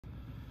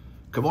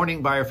Good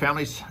morning, Beyer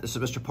families. This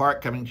is Mr.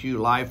 Park coming to you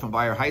live from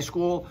Beyer High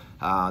School.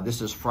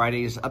 This is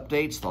Friday's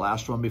updates, the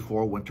last one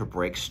before winter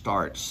break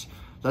starts.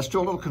 Let's do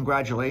a little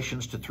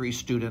congratulations to 3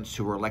 students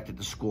who were elected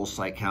to school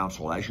site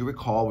council. As you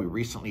recall, we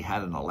recently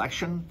had an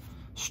election.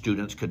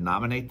 Students could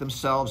nominate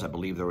themselves. I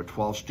believe there were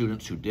 12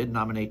 students who did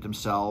nominate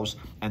themselves.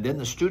 And then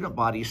the student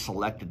body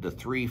selected the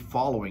 3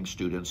 following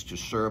students to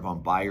serve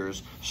on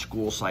Beyer's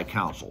school site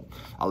council.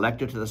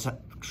 Elected to the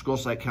school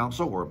site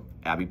council were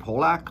Abby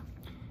Polak,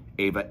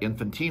 Ava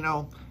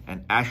Infantino,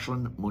 and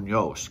Ashlyn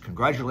Munoz.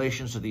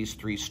 Congratulations to these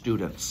 3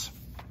 students.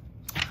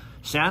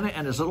 Santa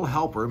and his little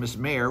helper, Miss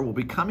Mayer, will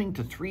be coming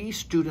to 3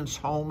 students'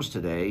 homes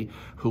today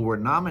who were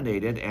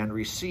nominated and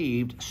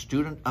received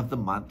Student of the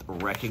Month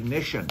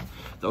recognition.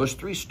 Those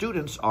 3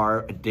 students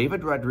are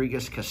David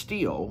Rodriguez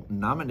Castillo,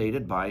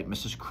 nominated by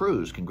Mrs.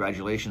 Cruz.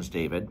 Congratulations,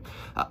 David.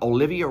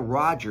 Olivia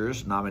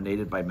Rogers,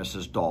 nominated by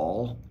Mrs.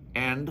 Dahl.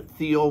 And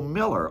Theo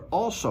Miller,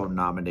 also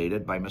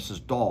nominated by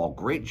Mrs. Dahl.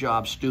 Great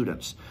job,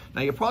 students.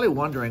 Now, you're probably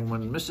wondering,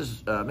 when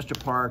Mr.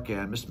 Park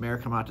and Miss Mayer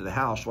come out to the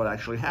house, what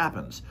actually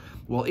happens?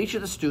 Well, each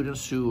of the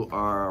students who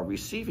are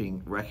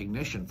receiving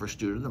recognition for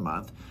Student of the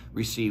Month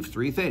receive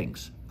 3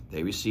 things.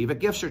 They receive a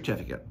gift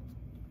certificate.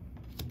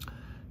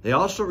 They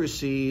also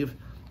receive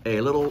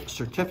a little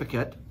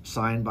certificate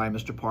signed by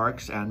Mr.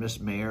 Parks and Miss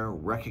Mayer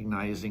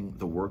recognizing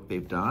the work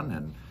they've done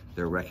and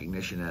their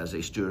recognition as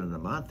a Student of the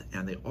Month.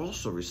 And they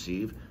also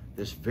receive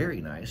this very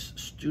nice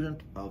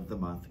Student of the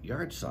Month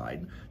yard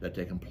sign that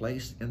they can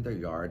place in their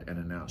yard and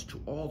announce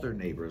to all their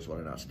neighbors what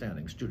an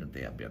outstanding student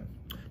they have been.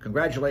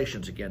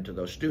 Congratulations again to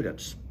those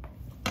students.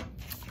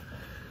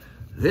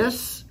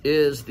 This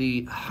is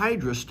the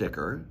Hydra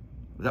sticker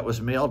that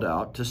was mailed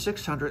out to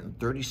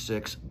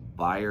 636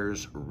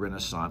 Beyer's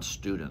Renaissance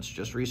students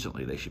just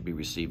recently. They should be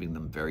receiving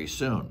them very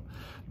soon.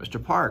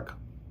 Mr. Park,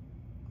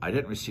 I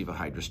didn't receive a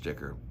Hydra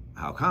sticker.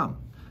 How come?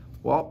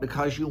 Well,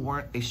 because you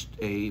weren't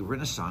a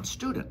Renaissance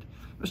student.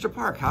 Mr.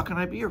 Park, how can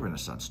I be a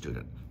Renaissance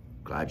student?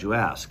 Glad you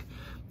asked.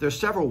 There's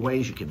several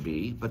ways you can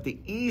be, but the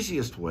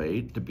easiest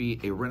way to be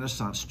a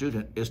Renaissance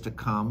student is to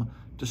come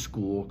to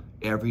school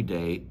every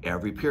day,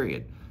 every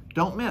period.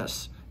 Don't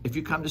miss. If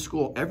you come to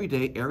school every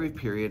day, every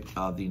period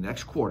of the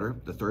next quarter,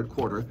 the 3rd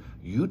quarter,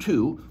 you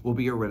too will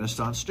be a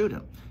Renaissance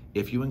student.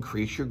 If you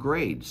increase your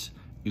grades,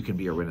 you can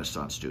be a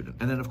Renaissance student.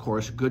 And then, of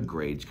course, good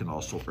grades can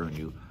also earn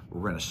you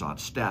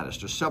Renaissance status.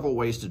 There's several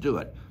ways to do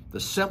it. The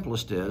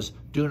simplest is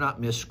do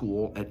not miss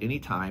school at any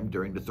time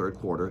during the 3rd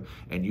quarter,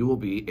 and you will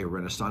be a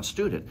Renaissance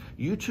student.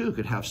 You too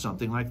could have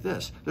something like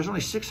this. There's only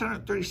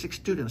 636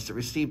 students that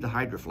received the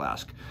Hydro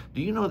Flask.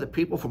 Do you know that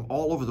people from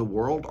all over the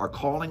world are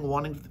calling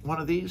wanting one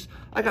of these?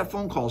 I got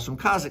phone calls from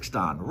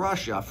Kazakhstan,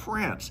 Russia,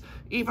 France,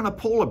 even a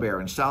polar bear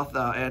in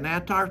in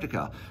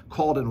Antarctica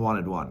called and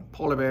wanted one.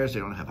 Polar bears, they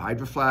don't have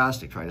Hydro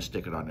Flask. They try to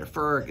stick it on their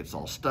fur. It gets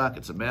all stuck.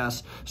 It's a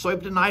mess. So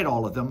I've denied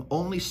all of them.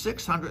 Only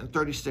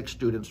 636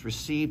 students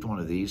received one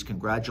of these.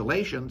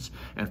 Congratulations.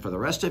 And for the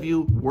rest of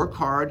you, work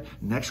hard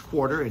next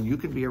quarter and you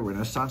can be a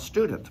Renaissance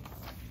student.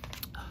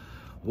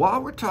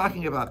 While we're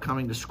talking about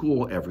coming to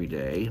school every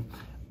day,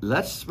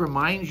 let's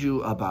remind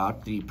you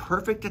about the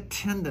Perfect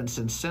Attendance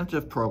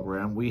Incentive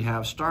Program we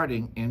have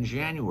starting in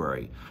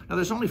January. Now,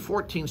 there's only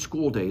 14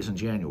 school days in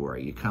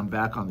January. You come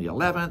back on the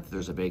 11th,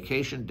 there's a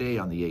vacation day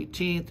on the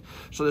 18th,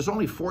 so there's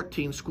only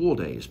 14 school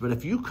days. But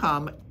if you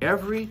come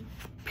every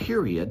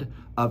period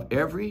of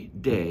every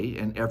day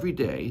and every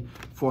day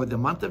for the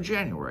month of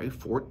January,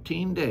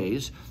 14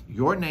 days,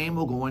 your name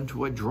will go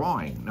into a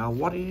drawing. Now,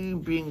 what are you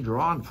being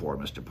drawn for,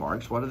 Mr.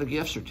 Parks? What are the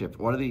gift certificates?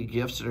 What are the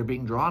gifts that are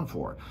being drawn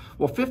for?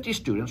 Well, 50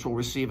 students will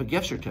receive a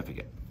gift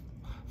certificate.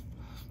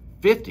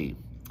 50,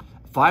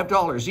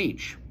 $5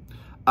 each.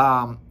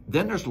 Then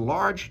there's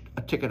large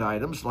ticket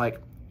items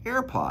like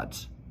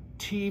AirPods,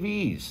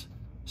 TVs,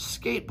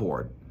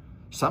 skateboard.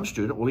 Some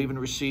student will even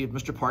receive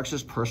Mr.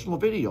 Parks' personal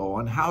video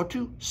on how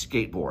to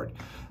skateboard.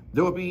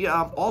 There will be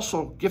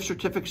also gift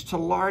certificates to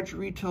large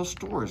retail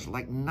stores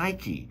like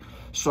Nike.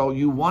 So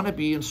you want to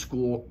be in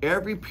school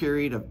every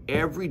period of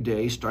every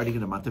day starting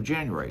in the month of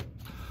January.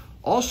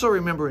 Also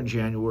remember, in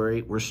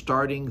January, we're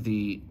starting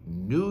the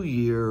New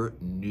Year,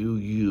 New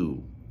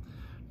You.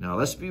 Now,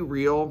 let's be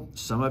real.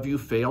 Some of you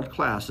failed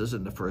classes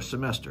in the first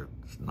semester.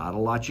 There's not a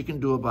lot you can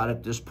do about it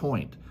at this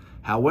point.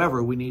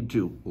 However, we need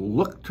to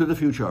look to the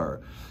future.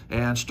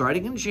 And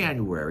starting in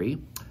January,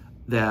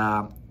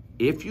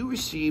 if you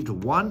received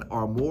 1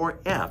 or more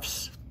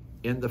Fs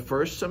in the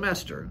first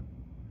semester,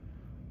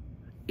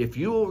 if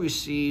you will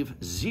receive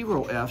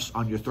 0 Fs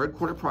on your 3rd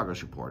quarter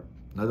progress report,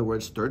 in other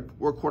words, 3rd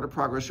quarter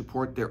progress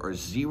report, there are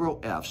 0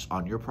 Fs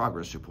on your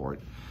progress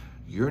report,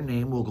 your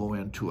name will go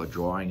into a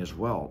drawing as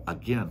well,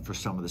 again, for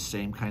some of the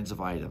same kinds of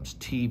items,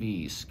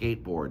 TVs,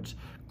 skateboards,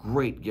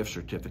 great gift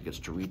certificates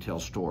to retail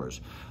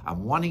stores.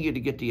 I'm wanting you to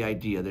get the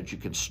idea that you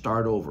can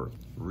start over,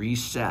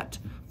 reset,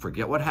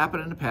 forget what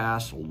happened in the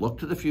past, look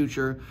to the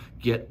future,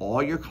 get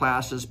all your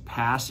classes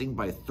passing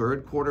by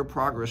 3rd quarter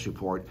progress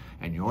report,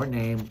 and your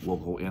name will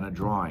go in a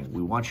drawing.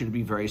 We want you to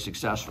be very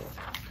successful.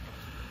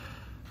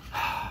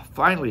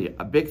 Finally,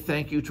 a big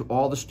thank you to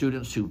all the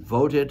students who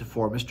voted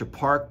for Mr.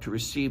 Park to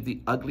receive the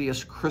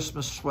Ugliest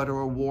Christmas Sweater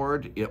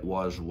Award. It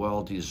was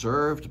well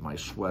deserved. My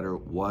sweater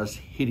was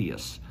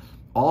hideous.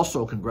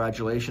 Also,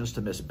 congratulations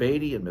to Miss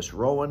Beatty and Miss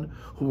Rowan,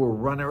 who were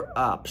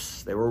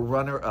runner-ups. They were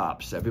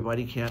runner-ups.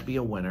 Everybody can't be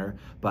a winner,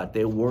 but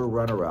they were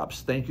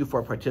runner-ups. Thank you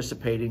for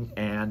participating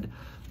and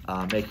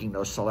making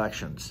those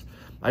selections.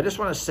 I just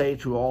want to say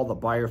to all the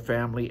Beyer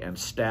family and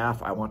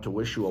staff, I want to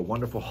wish you a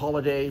wonderful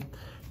holiday.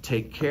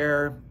 Take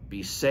care,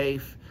 be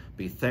safe,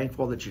 be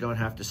thankful that you don't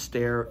have to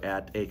stare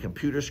at a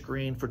computer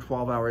screen for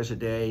 12 hours a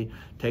day.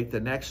 Take the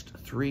next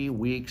 3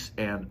 weeks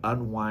and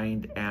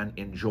unwind and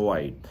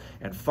enjoy.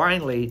 And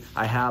finally,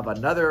 I have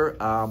another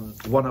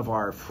one of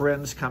our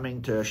friends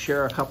coming to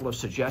share a couple of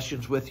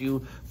suggestions with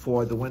you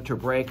for the winter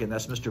break, and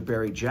that's Mr.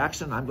 Barry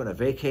Jackson. I'm going to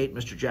vacate.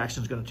 Mr.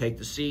 Jackson's going to take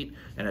the seat,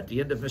 and at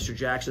the end of Mr.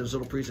 Jackson's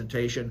little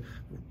presentation,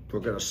 we're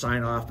going to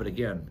sign off. But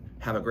again,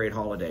 have a great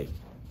holiday.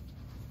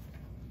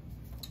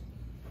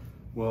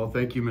 Well,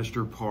 thank you,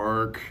 Mr.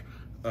 Park.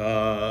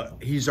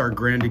 He's our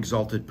grand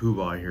exalted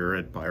poobah here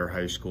at Beyer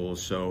High School.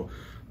 So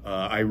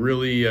I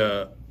really,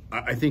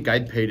 I think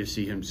I'd pay to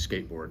see him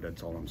skateboard.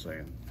 That's all I'm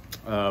saying.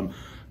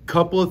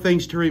 Couple of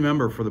things to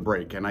remember for the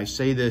break. And I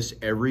say this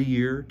every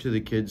year to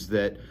the kids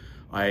that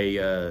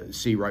I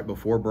see right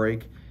before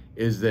break,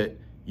 is that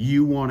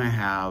you want to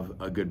have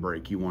a good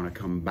break. You want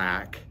to come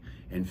back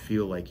and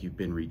feel like you've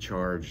been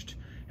recharged,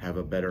 have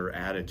a better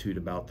attitude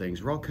about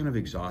things. We're all kind of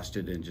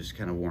exhausted and just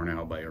kind of worn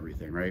out by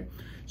everything, right?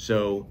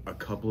 So a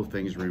couple of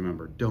things to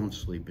remember. Don't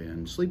sleep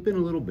in. Sleep in a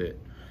little bit.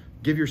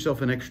 Give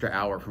yourself an extra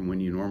hour from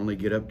when you normally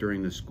get up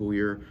during the school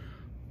year,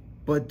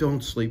 but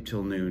don't sleep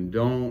till noon.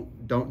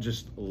 Don't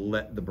just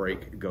let the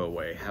break go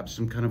away. Have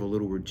some kind of a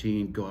little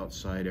routine. Go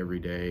outside every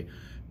day.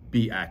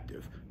 Be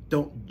active.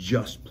 Don't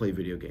just play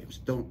video games.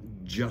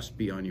 Don't just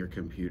be on your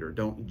computer.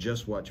 Don't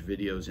just watch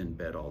videos in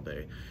bed all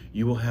day.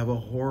 You will have a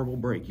horrible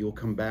break. You'll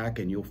come back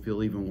and you'll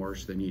feel even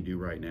worse than you do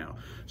right now.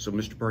 So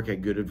Mr. Park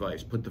had good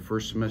advice. Put the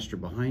first semester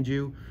behind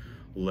you.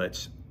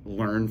 Let's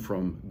learn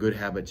from good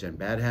habits and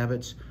bad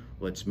habits.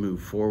 Let's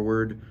move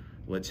forward.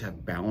 Let's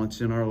have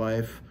balance in our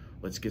life.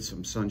 Let's get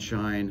some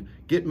sunshine.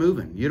 Get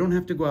moving. You don't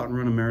have to go out and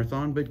run a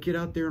marathon, but get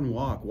out there and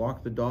walk.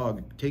 Walk the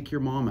dog. Take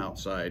your mom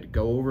outside.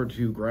 Go over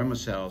to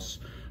grandma's house.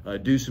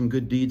 Do some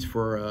good deeds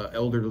for an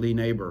elderly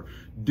neighbor.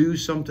 Do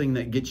something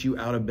that gets you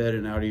out of bed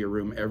and out of your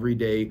room every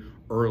day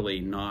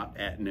early, not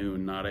at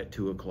noon, not at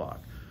 2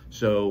 o'clock.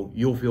 So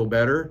you'll feel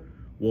better.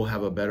 We'll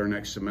have a better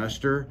next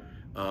semester.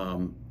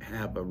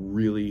 Have a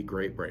really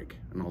great break,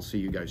 and I'll see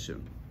you guys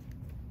soon.